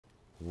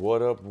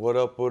What up, what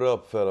up, what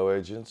up, fellow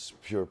agents?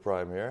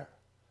 PurePrime here.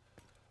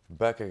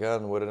 Back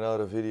again with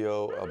another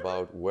video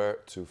about where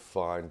to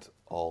find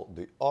all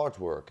the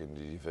artwork in the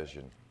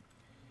division.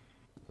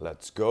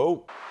 Let's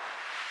go!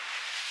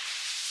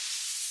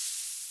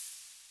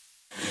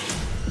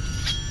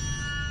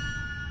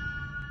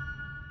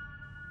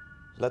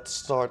 Let's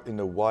start in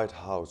the White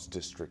House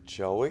district,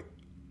 shall we?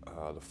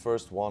 The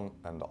first one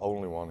and the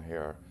only one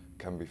here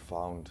can be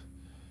found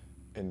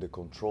in the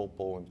control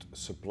point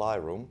supply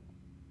room.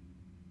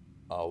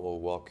 I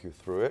will walk you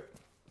through it.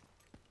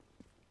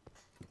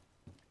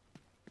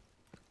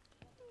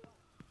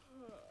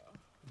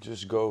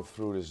 Just go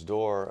through this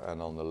door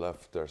and on the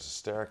left there's a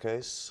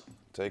staircase.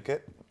 Take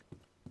it.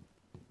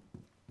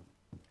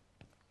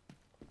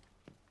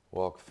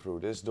 Walk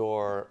through this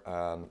door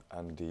and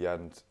at the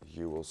end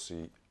you will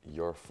see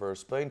your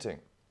first painting.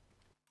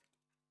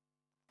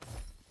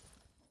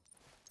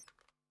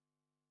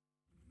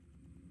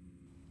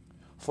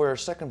 For your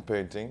second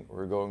painting,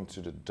 we're going to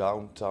the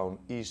Downtown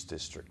East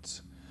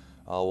District.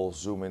 I will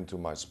zoom into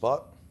my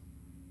spot.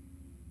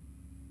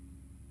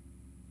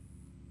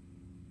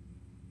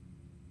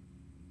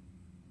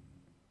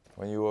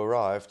 When you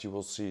arrived, you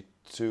will see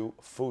two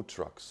food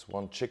trucks,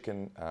 one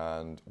chicken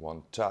and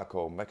one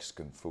taco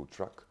Mexican food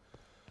truck.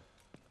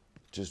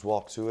 Just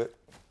walk to it,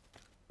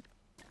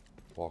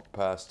 walk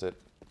past it,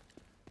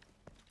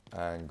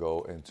 and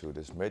go into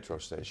this metro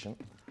station.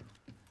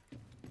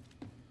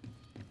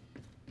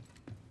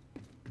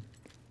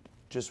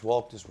 Just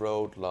walk this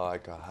road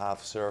like a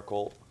half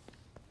circle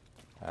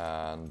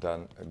and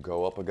then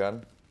go up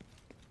again.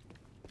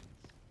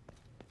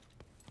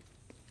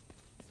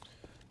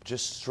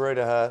 Just straight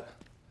ahead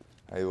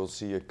and you will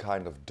see a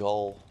kind of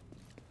doll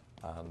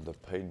and the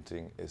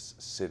painting is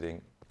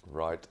sitting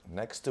right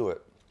next to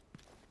it.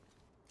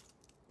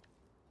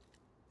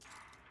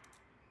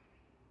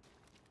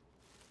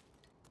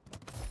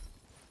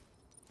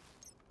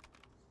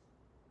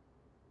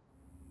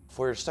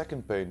 For your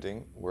second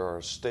painting, we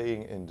are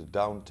staying in the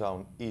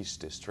Downtown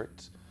East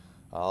District.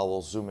 I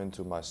will zoom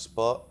into my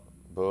spot,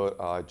 but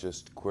I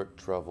just quick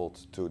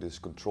traveled to this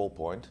control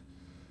point.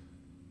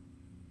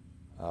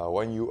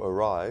 When you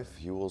arrive,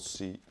 you will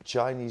see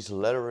Chinese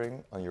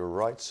lettering on your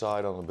right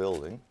side on the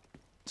building.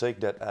 Take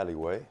that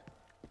alleyway.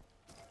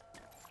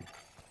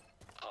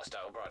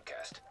 Hostile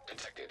broadcast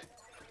detected.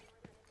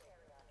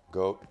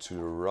 Go to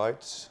the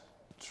right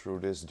through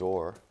this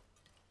door.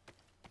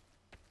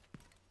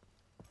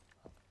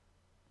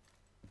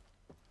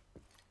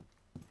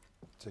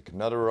 Take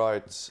another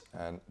right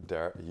and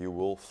there you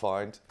will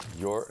find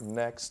your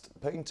next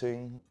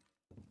painting.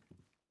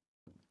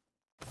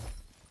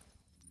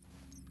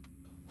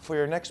 For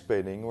your next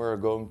painting we're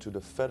going to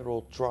the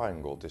Federal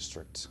Triangle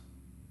District.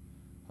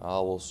 I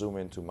will zoom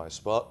into my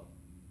spot,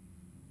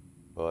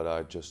 but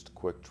I just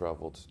quick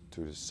traveled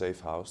to the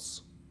safe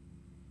house.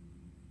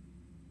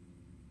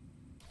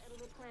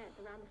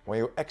 When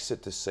you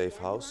exit the safe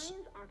house,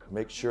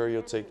 make sure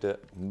you take the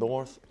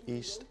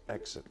northeast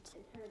exit.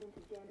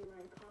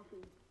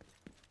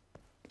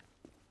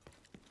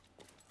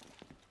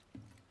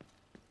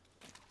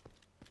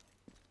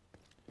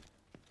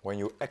 When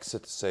you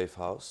exit the safe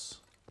house,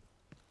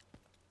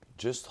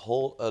 just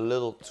hold a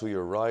little to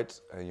your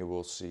right and you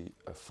will see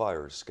a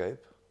fire escape.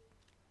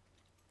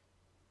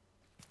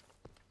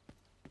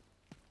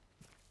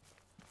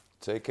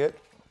 Take it.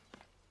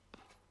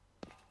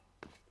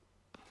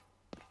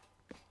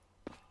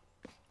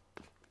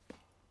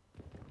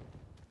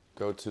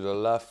 Go to the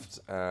left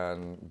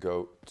and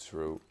go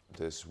through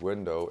this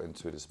window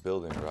into this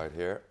building right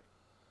here.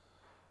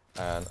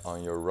 And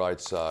on your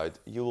right side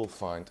you will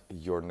find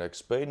your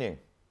next painting.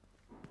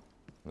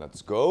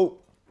 Let's go!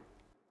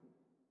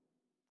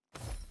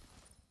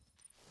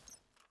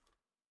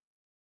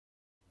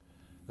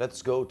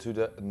 Let's go to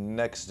the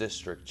next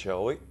district,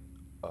 shall we?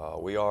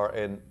 We are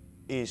in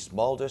East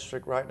Mall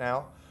District right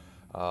now.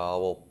 I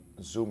will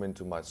zoom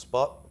into my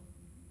spot.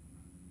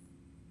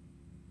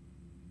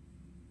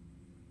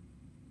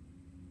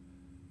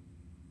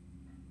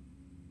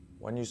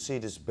 When you see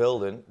this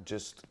building,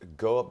 just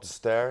go up the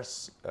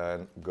stairs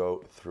and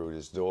go through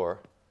this door.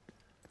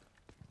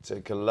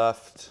 Take a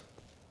left.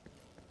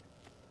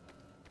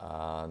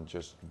 And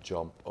just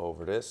jump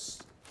over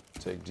this,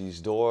 take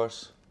these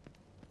doors,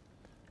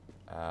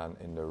 and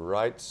in the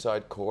right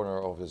side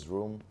corner of this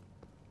room,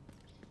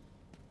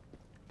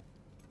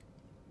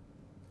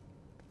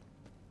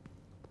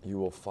 you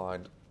will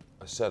find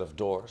a set of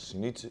doors.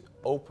 You need to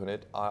open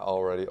it. I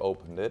already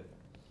opened it.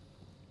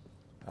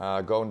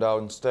 Going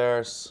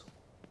downstairs,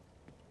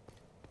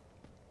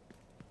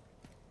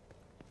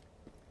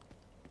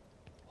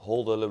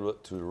 hold a little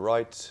bit to the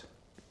right,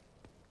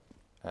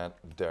 and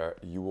there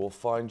you will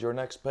find your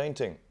next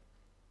painting.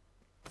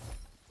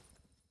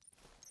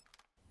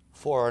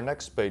 For our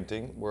next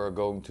painting, we're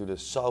going to the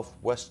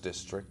Southwest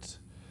District.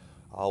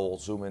 I will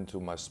zoom into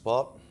my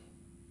spot.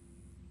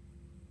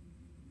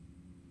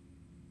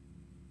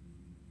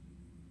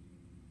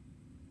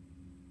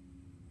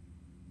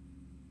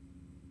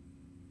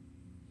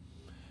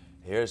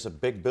 Here's a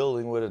big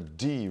building with a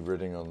D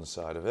written on the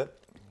side of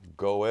it.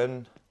 go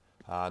in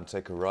and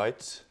take a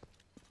right.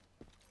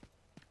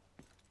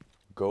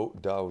 Go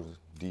down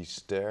these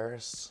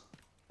stairs.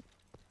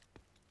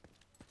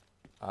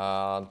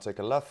 And take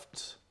a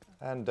left.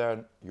 And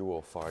then you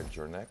will find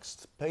your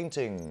next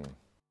painting.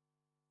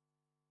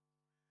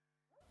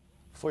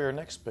 For your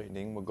next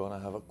painting, we're gonna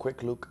have a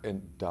quick look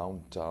in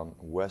downtown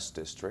West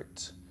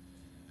District.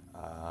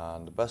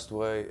 And the best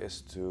way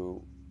is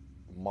to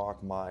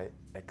mark my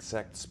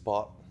exact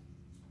spot,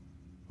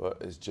 but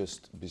it's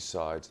just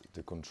beside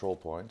the control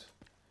point.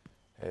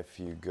 If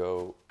you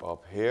go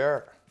up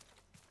here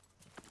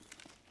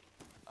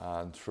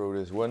and through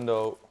this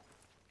window,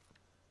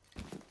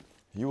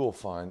 you will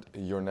find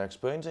your next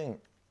painting.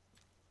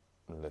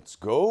 Let's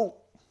go!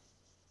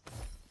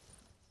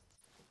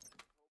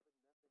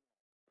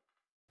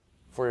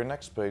 For your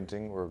next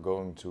painting, we're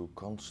going to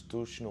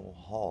Constitutional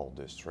Hall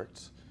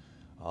District.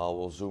 I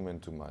will zoom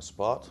into my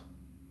spot.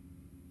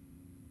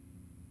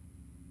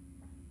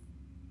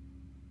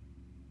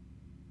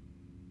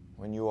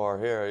 When you are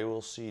here, you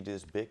will see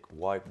this big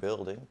white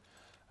building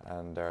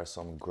and there's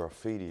some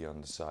graffiti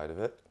on the side of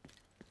it.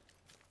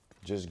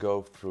 Just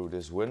go through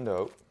this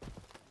window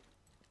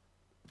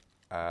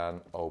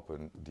and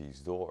open these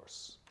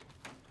doors.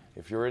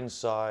 If you're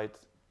inside,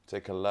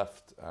 take a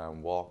left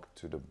and walk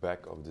to the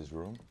back of this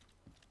room.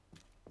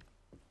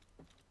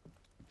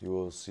 You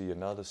will see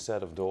another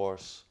set of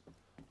doors.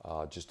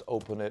 Just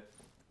open it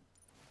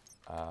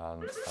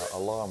and an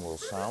alarm will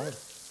sound.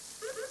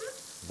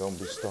 Don't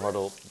be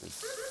startled,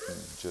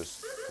 it's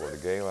just for the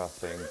game, I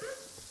think.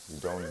 You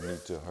don't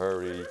need to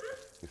hurry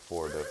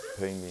before the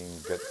painting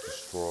gets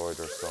destroyed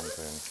or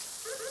something.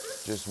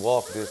 Just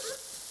walk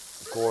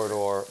this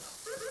corridor.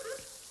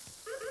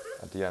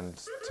 At the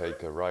end,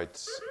 take a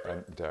right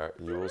and there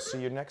you will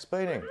see your next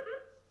painting.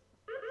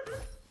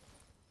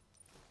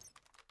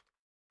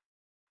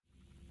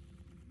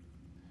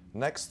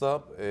 Next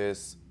up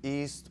is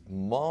East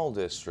Mall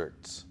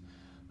District.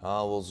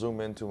 I will zoom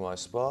into my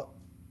spot,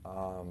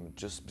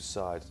 just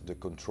beside the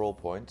control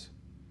point.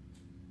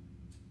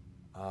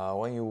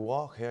 When you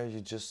walk here, you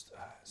just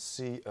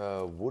see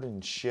a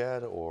wooden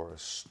shed or a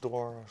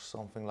store or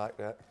something like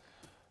that.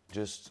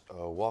 Just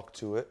walk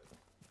to it.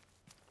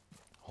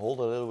 Hold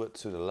a little bit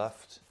to the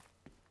left.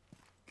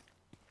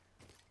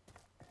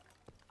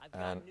 I've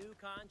got new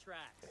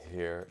contracts.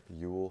 Here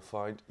you will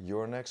find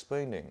your next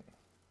painting.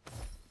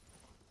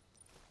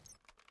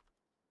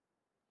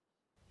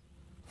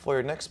 For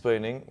your next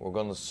painting, we're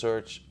going to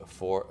search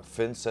for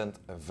Vincent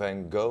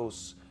van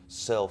Gogh's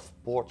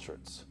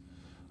self-portrait.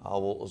 I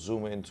will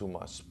zoom into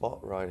my spot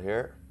right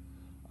here.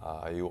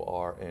 You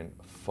are in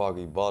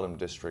Foggy Bottom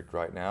district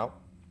right now.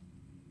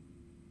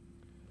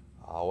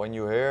 When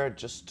you're here,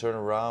 just turn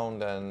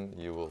around and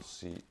you will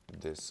see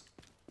this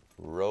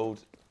road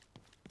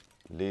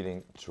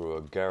leading through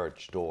a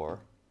garage door.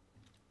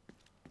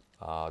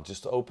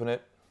 Just open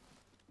it.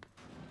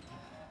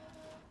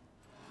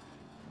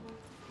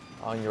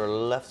 On your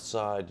left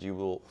side you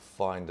will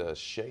find a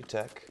shade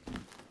tag.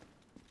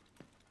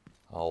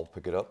 I'll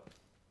pick it up.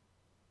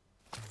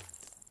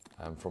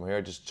 And from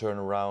here just turn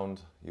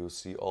around, you'll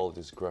see all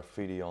this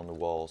graffiti on the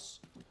walls.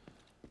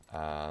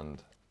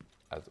 And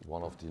at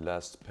one of the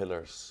last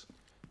pillars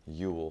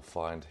you will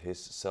find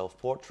his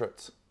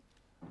self-portrait.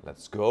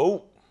 Let's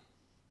go!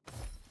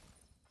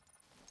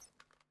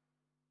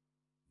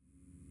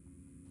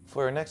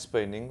 For our next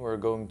painting we're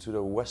going to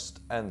the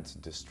West End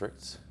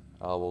district.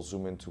 I will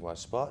zoom into my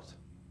spot.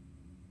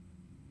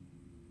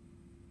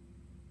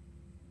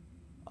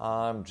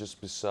 I'm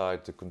just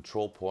beside the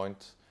control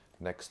point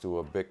next to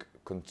a big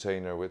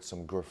container with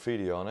some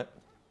graffiti on it.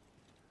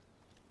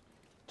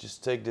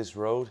 Just take this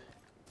road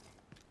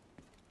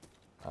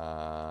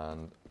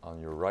and on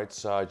your right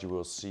side you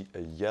will see a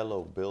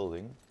yellow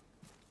building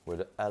with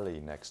an alley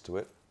next to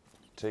it.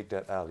 Take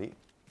that alley.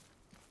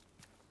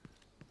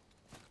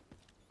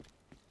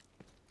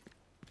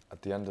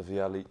 At the end of the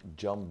alley,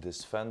 jump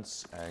this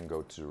fence and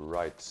go to the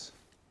right.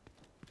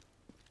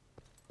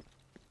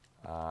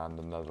 And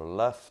another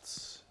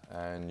left,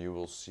 and you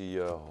will see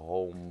a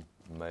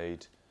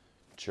homemade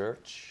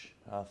church,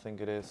 I think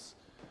it is.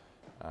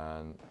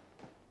 And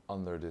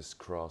under this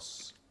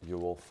cross, you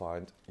will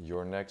find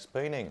your next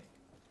painting.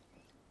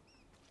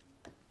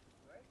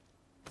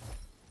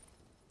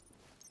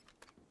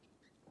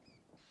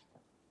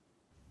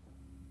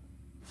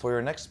 For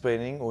your next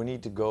painting, we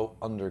need to go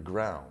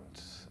underground.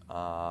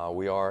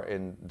 We are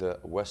in the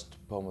West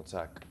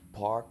Potomac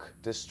Park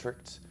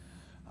district.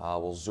 I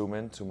will zoom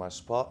in to my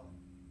spot.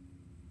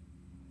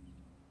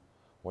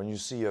 When you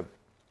see a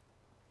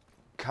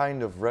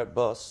kind of red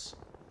bus,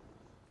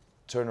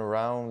 turn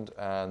around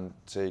and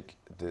take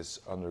this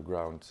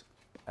underground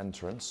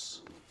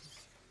entrance.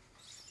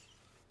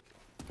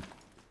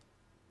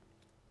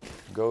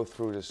 Go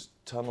through this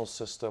tunnel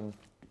system.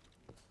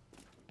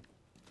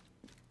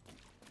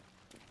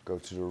 Go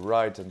to the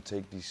right and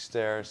take these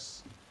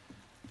stairs.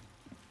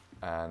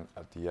 And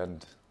at the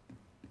end,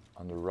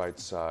 on the right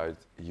side,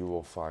 you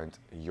will find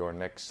your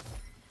next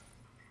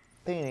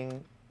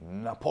painting,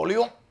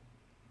 Napoleon.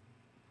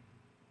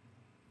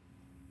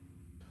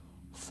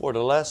 For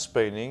the last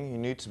painting, you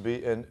need to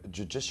be in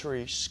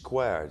Judiciary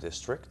Square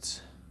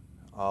district.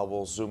 I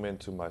will zoom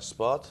into my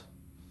spot.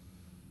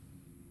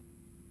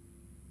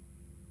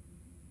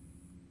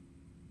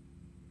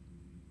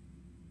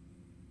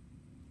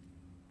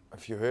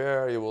 If you're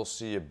here, you will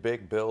see a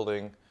big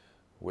building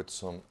with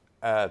some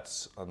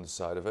ads on the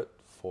side of it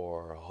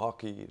for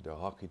hockey, the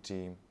hockey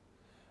team,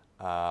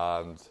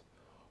 and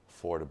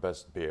for the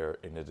best beer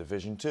in the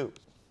Division 2.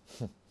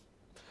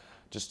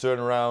 Just turn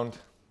around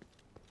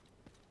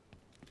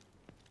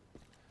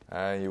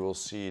and you will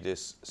see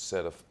this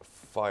set of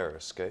fire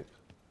escape.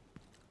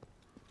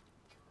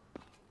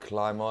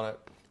 Climb on it,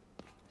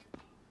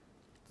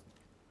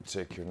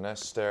 take your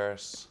nest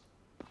stairs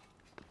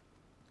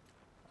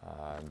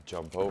and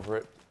jump over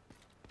it.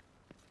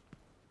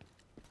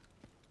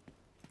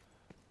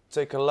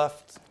 Take a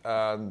left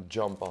and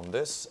jump on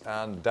this,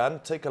 and then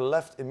take a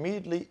left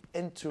immediately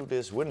into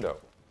this window.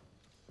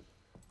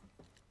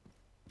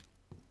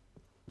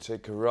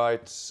 Take a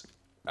right,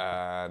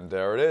 and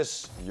there it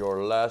is,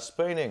 your last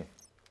painting.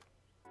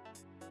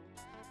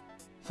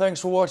 Thanks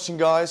for watching,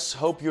 guys.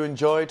 Hope you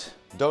enjoyed.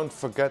 Don't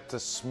forget to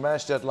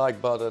smash that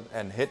like button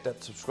and hit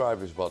that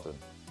subscribers button.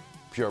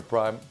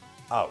 PurePrime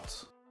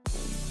out.